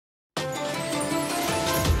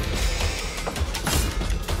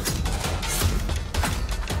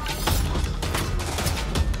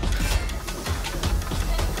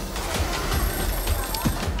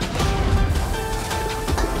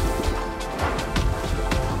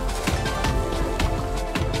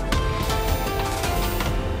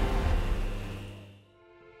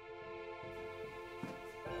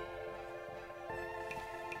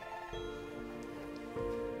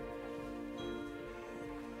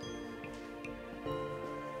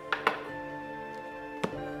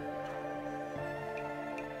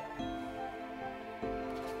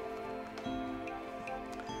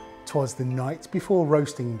'Twas the night before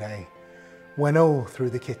roasting day, when all through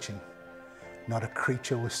the kitchen, not a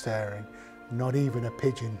creature was stirring, not even a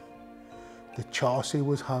pigeon. The char siu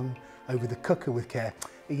was hung over the cooker with care.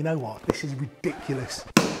 You know what? This is ridiculous.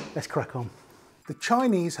 Let's crack on. The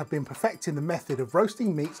Chinese have been perfecting the method of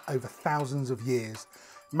roasting meats over thousands of years,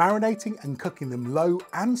 marinating and cooking them low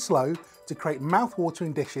and slow to create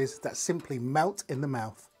mouth-watering dishes that simply melt in the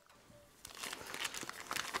mouth.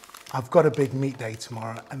 I've got a big meat day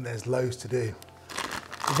tomorrow and there's loads to do.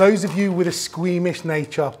 For those of you with a squeamish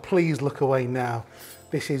nature, please look away now.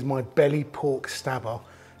 This is my belly pork stabber,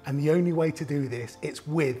 and the only way to do this, it's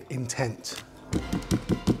with intent.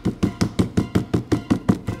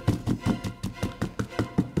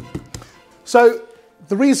 So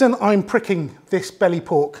the reason I'm pricking this belly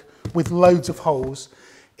pork with loads of holes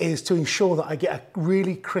is to ensure that I get a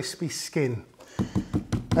really crispy skin.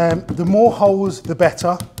 The more holes, the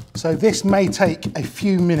better. So this may take a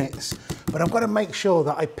few minutes, but I've got to make sure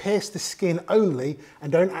that I pierce the skin only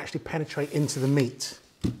and don't actually penetrate into the meat.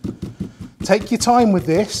 Take your time with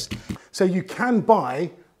this. So you can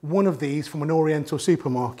buy one of these from an Oriental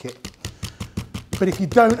supermarket. But if you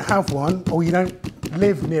don't have one, or you don't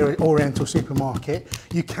live near an Oriental supermarket,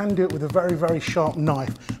 you can do it with a very, very sharp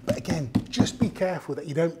knife. But again, just be careful that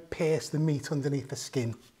you don't pierce the meat underneath the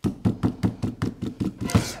skin.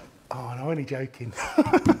 Oh, I'm only joking.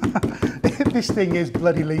 This thing is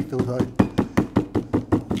bloody lethal though.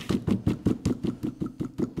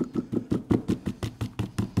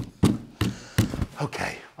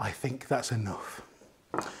 Okay, I think that's enough.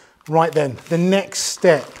 Right then, the next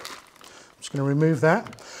step. I'm just going to remove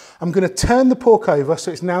that. I'm going to turn the pork over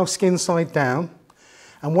so it's now skin side down.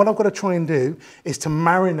 And what I've got to try and do is to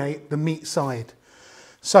marinate the meat side.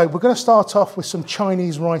 So we're going to start off with some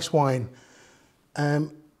Chinese rice wine.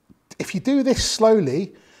 If you do this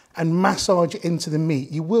slowly and massage it into the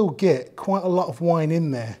meat, you will get quite a lot of wine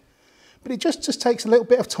in there. But it just takes a little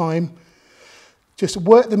bit of time. Just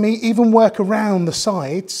work the meat, even work around the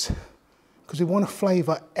sides, because we want to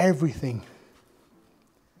flavour everything.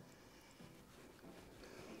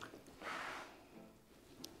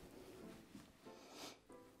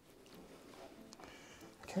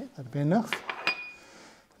 Okay, that'll be enough.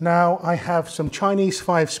 Now I have some Chinese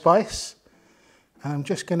 5 spice. And I'm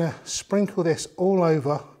just going to sprinkle this all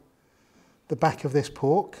over the back of this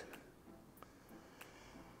pork.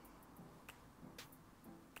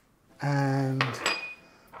 And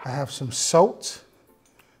I have some salt,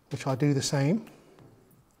 which I do the same.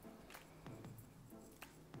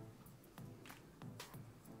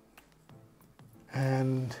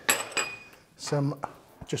 And some,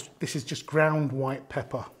 this is just ground white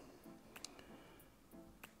pepper.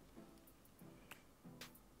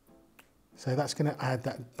 So that's going to add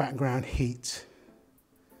that background heat.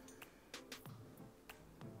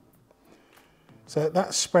 So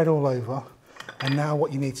that's spread all over. And now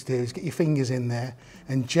what you need to do is get your fingers in there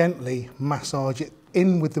and gently massage it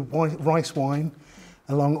in with the rice wine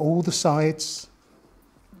along all the sides.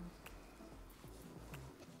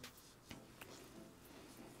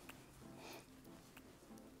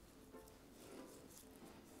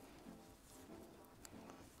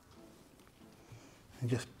 And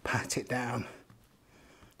just pat it down.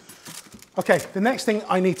 Okay, the next thing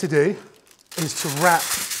I need to do is to wrap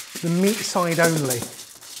the meat side only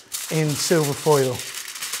in silver foil.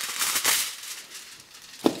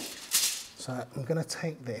 So I'm going to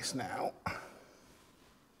take this now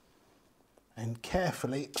and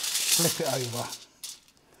carefully flip it over.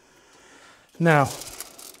 Now,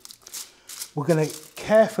 we're going to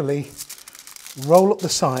carefully roll up the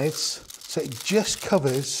sides so it just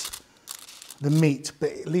covers the meat,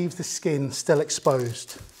 but it leaves the skin still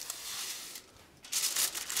exposed.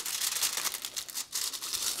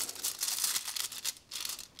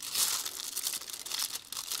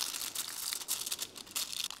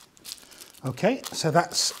 Okay, so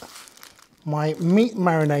that's my meat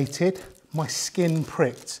marinated, my skin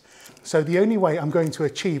pricked. So the only way I'm going to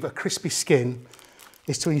achieve a crispy skin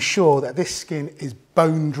is to ensure that this skin is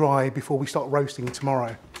bone dry before we start roasting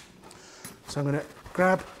tomorrow. So I'm going to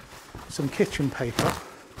grab some kitchen paper,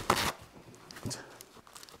 and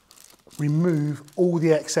remove all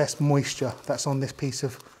the excess moisture that's on this piece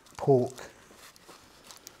of pork.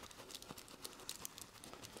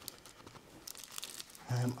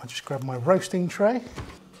 I'll just grab my roasting tray.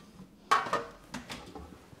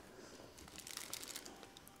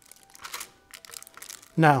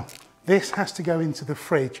 Now, this has to go into the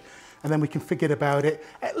fridge and then we can forget about it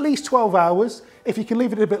at least 12 hours. If you can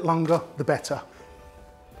leave it a bit longer, the better.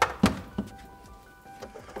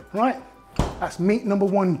 Right, that's meat number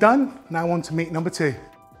 1 done. Now on to meat number 2.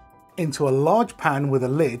 Into a large pan with a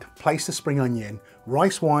lid, place the spring onion,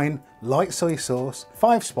 rice wine, light soy sauce,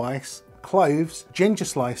 5 spice, cloves, ginger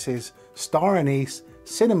slices, star anise,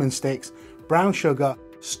 cinnamon sticks, brown sugar,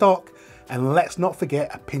 stock, and let's not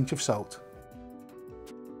forget a pinch of salt.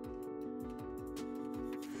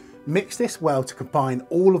 Mix this well to combine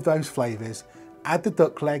all of those flavours, add the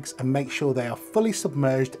duck legs and make sure they are fully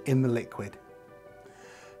submerged in the liquid.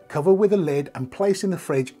 Cover with a lid and place in the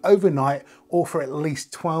fridge overnight or for at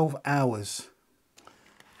least 12 hours.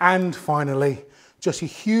 And finally, just a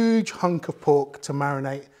huge hunk of pork to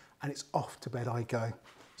marinate and it's off to bed I go.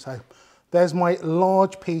 So there's my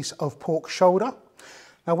large piece of pork shoulder.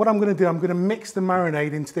 Now what I'm going to do, I'm going to mix the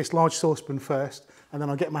marinade into this large saucepan first and then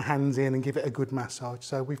I'll get my hands in and give it a good massage.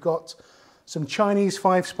 So we've got some Chinese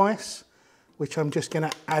 5 spice, which I'm just going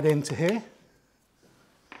to add into here.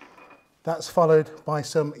 That's followed by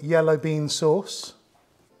some yellow bean sauce.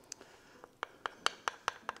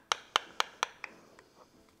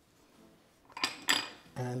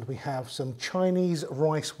 And we have some Chinese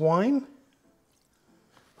rice wine,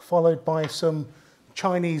 followed by some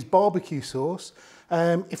Chinese barbecue sauce.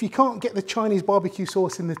 If you can't get the Chinese barbecue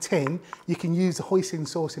sauce in the tin, you can use the hoisin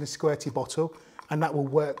sauce in a squirty bottle and that will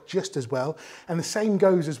work just as well. And the same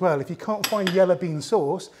goes as well. If you can't find yellow bean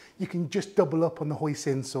sauce, you can just double up on the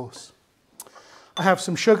hoisin sauce. I have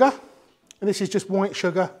some sugar, and this is just white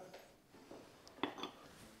sugar,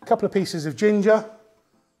 a couple of pieces of ginger,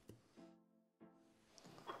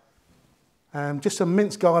 just some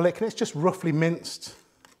minced garlic, and it's just roughly minced.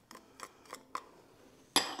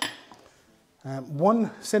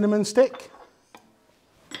 1 cinnamon stick,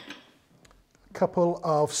 a couple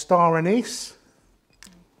of star anise,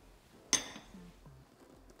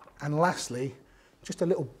 and lastly, just a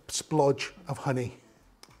little splodge of honey.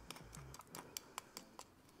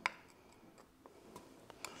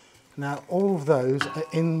 Now all of those are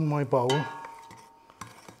in my bowl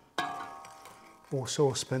or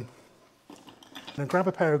saucepan. Now grab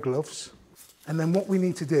a pair of gloves and then what we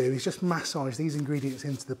need to do is just massage these ingredients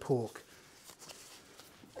into the pork.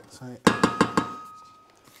 So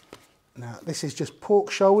now this is just pork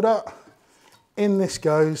shoulder, in this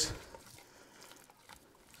goes,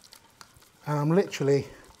 and I'm literally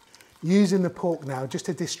using the pork now just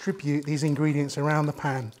to distribute these ingredients around the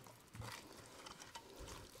pan.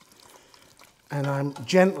 And I'm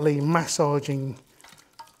gently massaging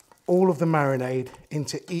all of the marinade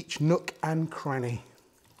into each nook and cranny.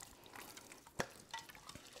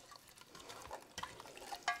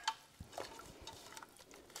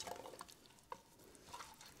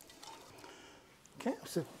 Okay,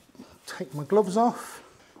 so take my gloves off.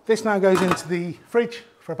 This now goes into the fridge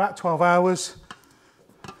for about 12 hours.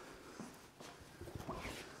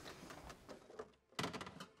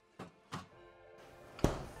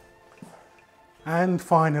 And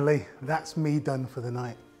finally, that's me done for the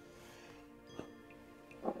night.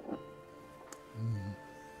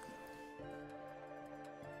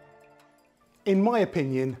 In my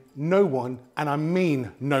opinion, no one, and I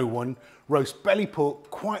mean no one, roasts belly pork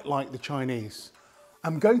quite like the Chinese.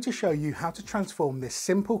 I'm going to show you how to transform this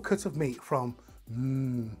simple cut of meat from,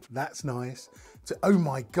 that's nice, to oh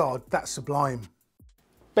my God, that's sublime.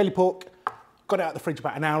 Belly pork, got it out of the fridge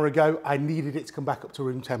about an hour ago. I needed it to come back up to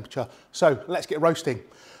room temperature. So let's get roasting.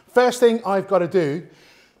 First thing I've got to do,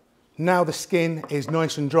 now the skin is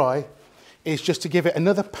nice and dry, is just to give it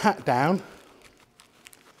another pat down.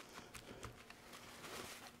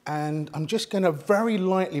 And I'm just going to very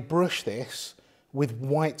lightly brush this with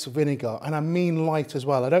white vinegar. And I mean light as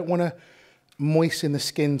well. I don't want to moisten the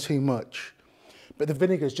skin too much. But the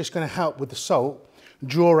vinegar is just going to help with the salt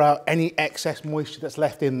draw out any excess moisture that's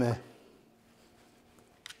left in there.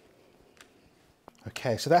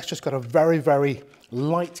 Okay, so that's just got a very, very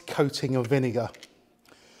light coating of vinegar.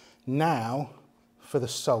 Now for the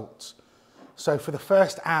salt. So for the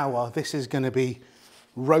first hour, this is going to be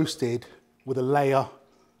roasted with a layer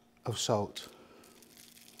of salt.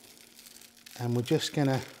 And we're just going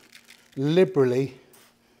to liberally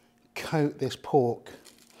coat this pork,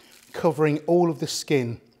 covering all of the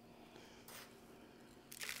skin.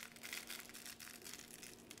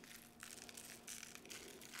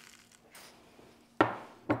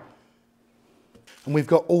 And we've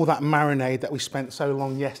got all that marinade that we spent so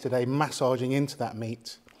long yesterday massaging into that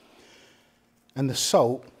meat. And the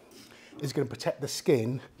salt is going to protect the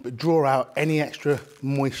skin, but draw out any extra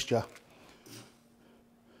moisture.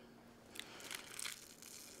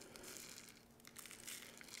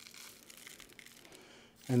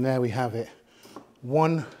 And there we have it.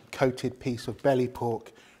 One coated piece of belly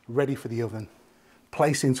pork ready for the oven.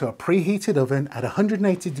 Place into a preheated oven at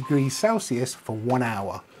 180 degrees Celsius for 1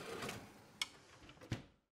 hour.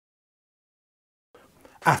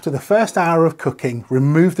 After the first hour of cooking,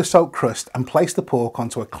 remove the salt crust and place the pork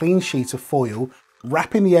onto a clean sheet of foil,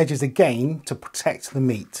 wrapping the edges again to protect the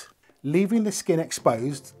meat. Leaving the skin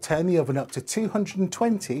exposed, turn the oven up to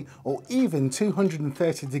 220 or even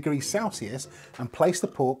 230 degrees Celsius and place the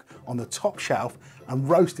pork on the top shelf and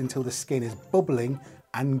roast until the skin is bubbling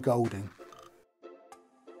and golden.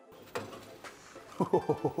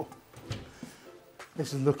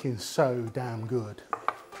 This is looking so damn good.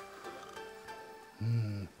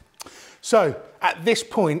 So at this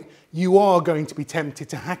point, you are going to be tempted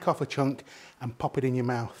to hack off a chunk and pop it in your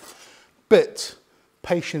mouth. But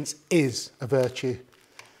patience is a virtue,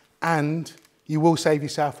 and you will save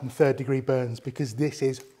yourself from third-degree burns because this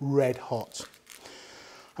is red hot.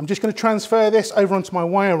 I'm just going to transfer this over onto my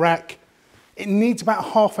wire rack. It needs about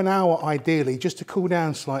half an hour ideally just to cool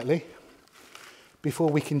down slightly before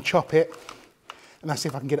we can chop it. And let's see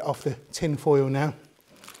if I can get it off the tin foil now.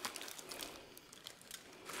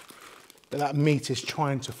 But that meat is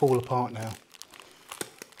trying to fall apart now.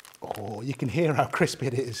 Oh, you can hear how crispy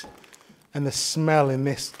it is. And the smell in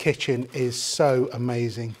this kitchen is so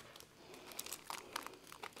amazing.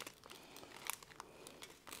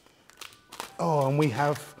 Oh, and we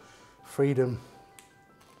have freedom.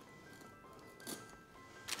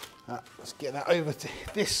 Let's get that over to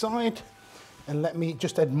this side and let me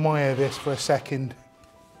just admire this for a second.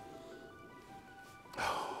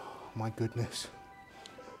 Oh, my goodness.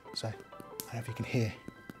 So, I don't know if you can hear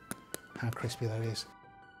how crispy that is.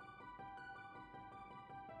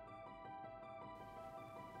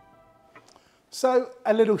 So,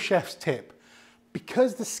 a little chef's tip.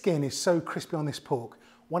 Because the skin is so crispy on this pork,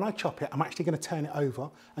 when I chop it, I'm actually going to turn it over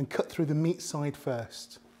and cut through the meat side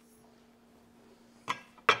first.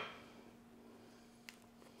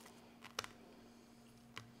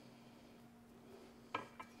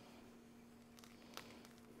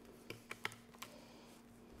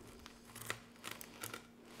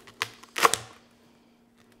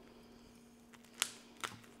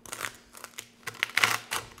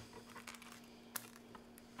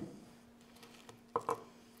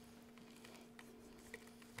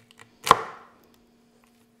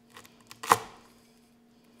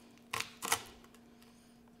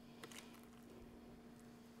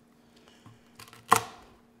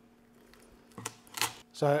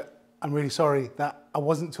 So I'm really sorry that I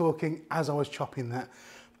wasn't talking as I was chopping that.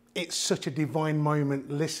 It's such a divine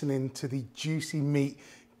moment listening to the juicy meat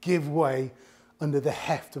give way under the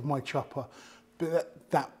heft of my chopper.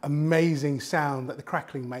 But that amazing sound that the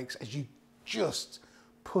crackling makes as you just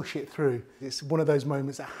push it through. It's one of those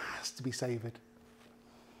moments that has to be savoured.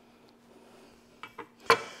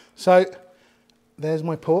 So there's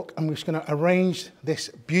my pork. I'm just going to arrange this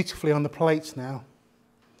beautifully on the plates now.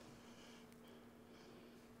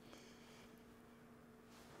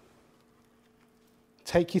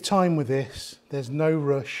 Take your time with this, there's no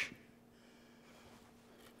rush.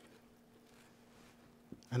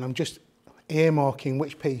 And I'm just earmarking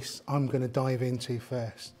which piece I'm going to dive into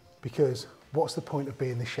first. Because what's the point of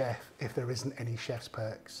being the chef if there isn't any chef's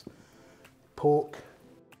perks? Pork,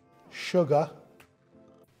 sugar,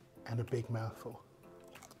 and a big mouthful.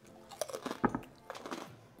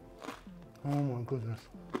 Oh my goodness.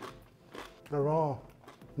 There are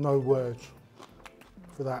no words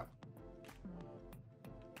for that.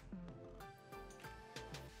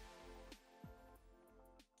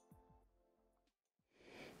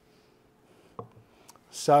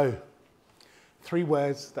 So, 3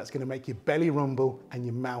 words that's going to make your belly rumble and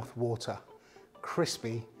your mouth water.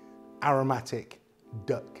 Crispy, aromatic,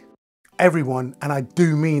 duck. Everyone, and I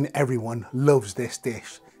do mean everyone, loves this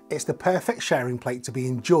dish. It's the perfect sharing plate to be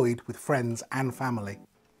enjoyed with friends and family.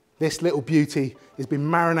 This little beauty has been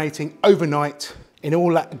marinating overnight in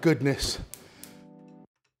all that goodness.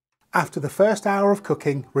 After the first hour of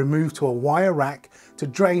cooking, remove to a wire rack to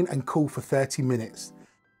drain and cool for 30 minutes.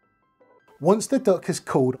 Once the duck has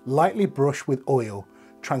cooled, lightly brush with oil,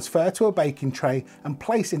 transfer to a baking tray and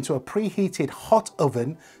place into a preheated hot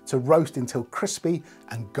oven to roast until crispy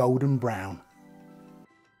and golden brown.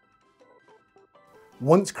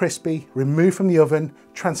 Once crispy, remove from the oven,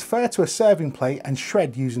 transfer to a serving plate and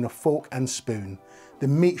shred using a fork and spoon. The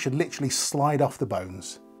meat should literally slide off the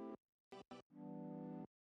bones.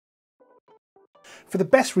 For the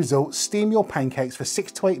best results, steam your pancakes for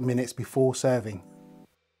 6 to 8 minutes before serving.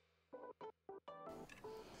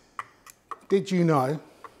 Did you know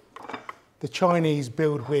the Chinese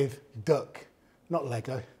build with duck, not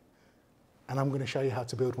Lego? And I'm going to show you how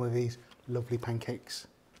to build one of these lovely pancakes.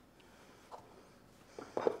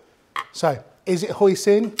 So, is it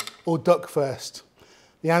hoisin or duck first?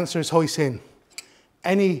 The answer is hoisin.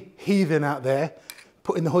 Any heathen out there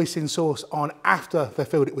putting the hoisin sauce on after they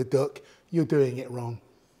filled it with duck, you're doing it wrong.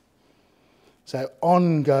 So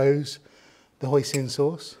on goes the hoisin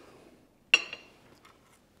sauce.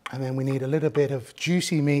 And then we need a little bit of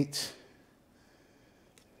juicy meat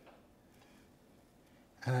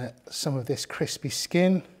and some of this crispy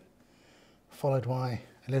skin, followed by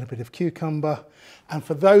a little bit of cucumber. And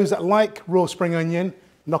for those that like raw spring onion,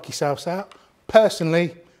 knock yourselves out.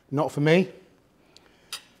 Personally, not for me.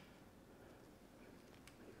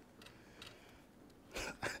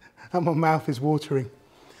 And my mouth is watering.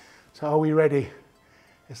 So are we ready?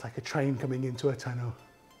 It's like a train coming into a tunnel.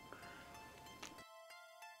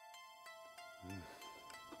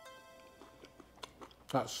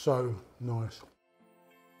 That's so nice.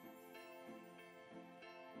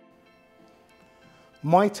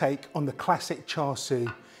 My take on the classic char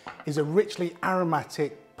siu is a richly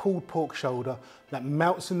aromatic pulled pork shoulder that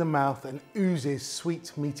melts in the mouth and oozes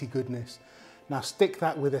sweet meaty goodness. Now stick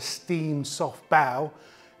that with a steamed soft bao,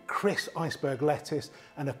 crisp iceberg lettuce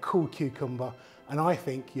and a cool cucumber, and I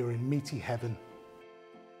think you're in meaty heaven.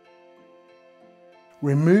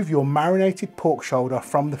 Remove your marinated pork shoulder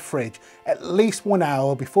from the fridge at least 1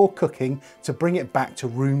 hour before cooking to bring it back to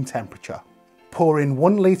room temperature. Pour in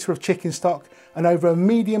 1 litre of chicken stock and over a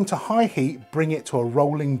medium to high heat bring it to a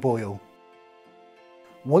rolling boil.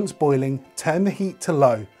 Once boiling, turn the heat to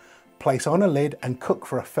low, place on a lid and cook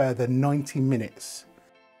for a further 90 minutes.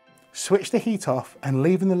 Switch the heat off and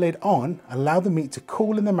leaving the lid on, allow the meat to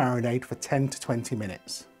cool in the marinade for 10 to 20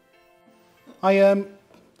 minutes.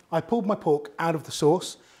 I pulled my pork out of the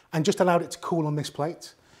sauce and just allowed it to cool on this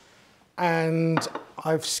plate. And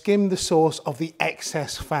I've skimmed the sauce of the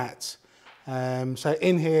excess fat. So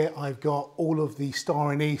in here, I've got all of the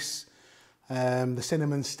star anise, the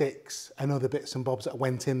cinnamon sticks and other bits and bobs that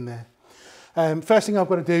went in there. First thing I've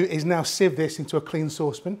got to do is now sieve this into a clean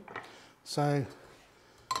saucepan. So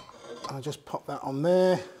I'll just pop that on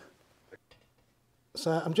there.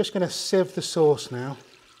 So I'm just going to sieve the sauce now.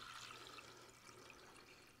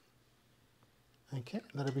 Okay,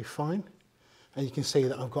 that'll be fine. And you can see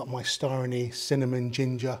that I've got my star anise, cinnamon,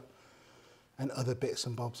 ginger, and other bits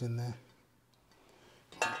and bobs in there.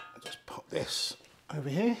 I'll just pop this over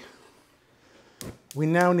here. We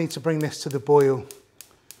now need to bring this to the boil.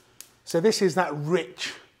 So this is that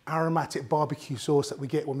rich, aromatic barbecue sauce that we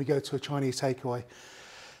get when we go to a Chinese takeaway.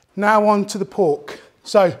 Now on to the pork.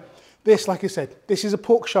 So this, like I said, this is a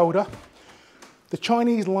pork shoulder. The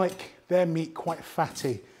Chinese like their meat quite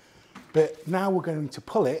fatty. But now we're going to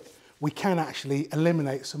pull it, we can actually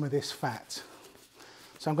eliminate some of this fat.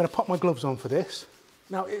 So I'm going to pop my gloves on for this.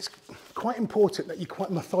 Now it's quite important that you're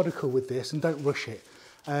quite methodical with this and don't rush it.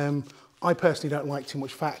 I personally don't like too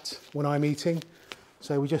much fat when I'm eating.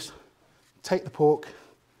 So we just take the pork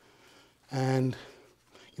and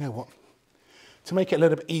you know what? To make it a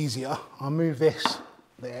little bit easier, I'll move this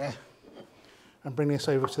there and bring this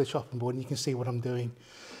over to the chopping board and you can see what I'm doing.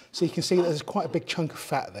 So you can see that there's quite a big chunk of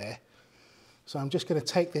fat there. So I'm just going to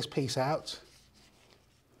take this piece out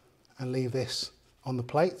and leave this on the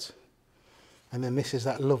plate. And then this is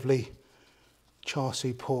that lovely char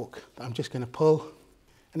siu pork that I'm just going to pull.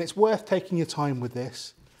 And it's worth taking your time with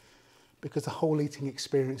this because the whole eating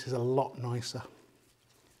experience is a lot nicer.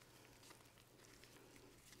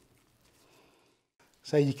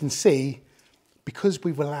 So you can see, because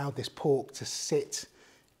we've allowed this pork to sit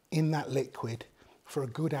in that liquid for a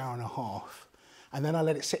good hour and a half, and then I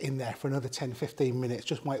let it sit in there for another 10-15 minutes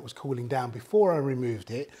just while it was cooling down before I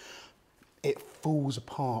removed it, it falls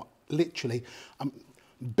apart. Literally, I'm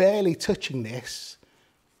barely touching this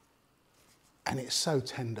and it's so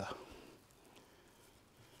tender.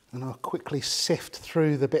 And I'll quickly sift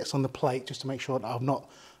through the bits on the plate just to make sure that I've not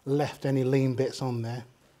left any lean bits on there.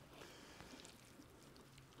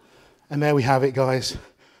 And there we have it, guys,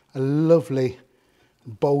 a lovely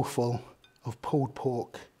bowlful of pulled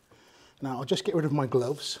pork. Now I'll just get rid of my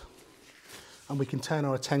gloves and we can turn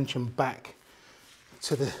our attention back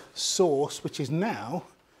to the sauce, which is now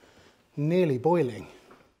nearly boiling.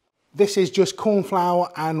 This is just corn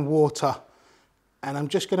flour and water, and I'm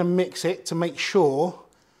just going to mix it to make sure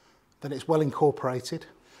that it's well incorporated.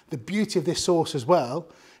 The beauty of this sauce as well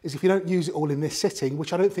is if you don't use it all in this sitting,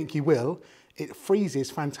 which I don't think you will, it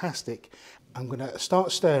freezes fantastic. I'm going to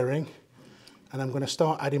start stirring and I'm going to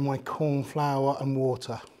start adding my corn flour and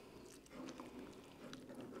water.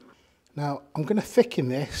 Now I'm going to thicken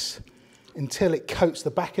this until it coats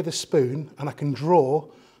the back of the spoon and I can draw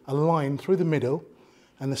a line through the middle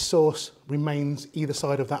and the sauce remains either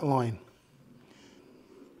side of that line.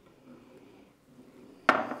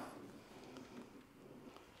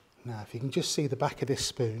 Now if you can just see the back of this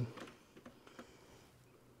spoon,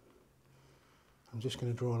 I'm just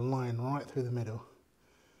going to draw a line right through the middle.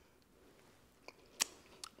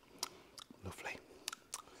 Lovely.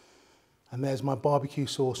 And there's my barbecue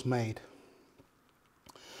sauce made.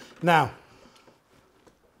 Now,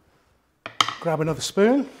 grab another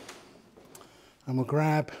spoon and we'll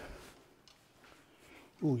grab,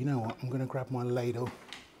 oh, you know what? I'm going to grab my ladle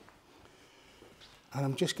and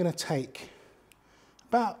I'm just going to take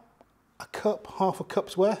about a cup, half a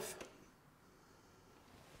cup's worth,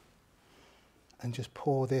 and just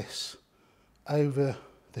pour this over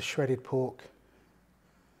the shredded pork.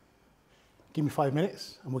 Give me 5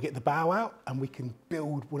 minutes and we'll get the bow out and we can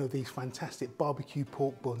build one of these fantastic barbecue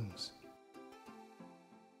pork buns.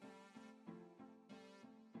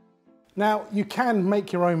 Now, you can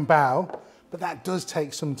make your own bow, but that does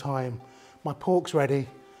take some time. My pork's ready.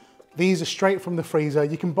 These are straight from the freezer.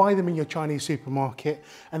 You can buy them in your Chinese supermarket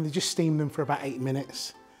and they just steam them for about 8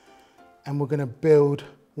 minutes. And we're gonna build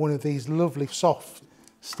one of these lovely soft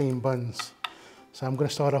steam buns. So I'm gonna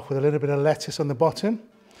start off with a little bit of lettuce on the bottom.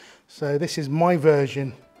 So this is my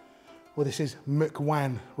version, or this is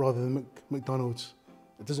McWan rather than McDonald's.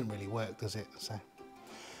 It doesn't really work, does it? So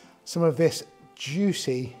some of this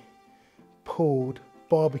juicy pulled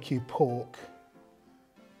barbecue pork.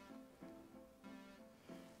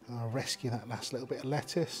 And I'll rescue that last little bit of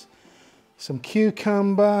lettuce. Some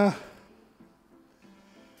cucumber.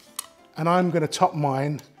 And I'm going to top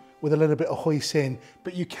mine with a little bit of hoisin,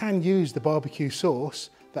 but you can use the barbecue sauce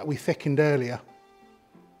that we thickened earlier.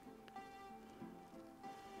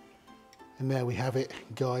 And there we have it,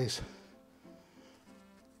 guys.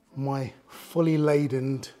 My fully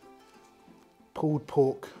ladened pulled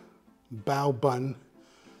pork bao bun.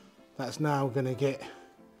 That's now going to get,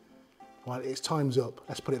 well, its time's up.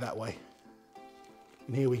 Let's put it that way.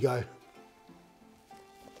 And here we go.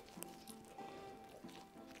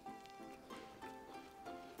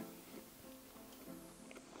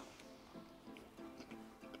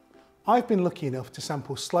 I've been lucky enough to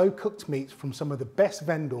sample slow cooked meats from some of the best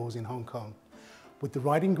vendors in Hong Kong. With the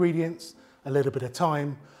right ingredients, a little bit of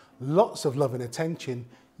time, lots of love and attention,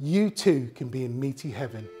 you too can be in meaty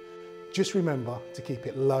heaven. Just remember to keep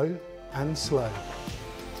it low and slow.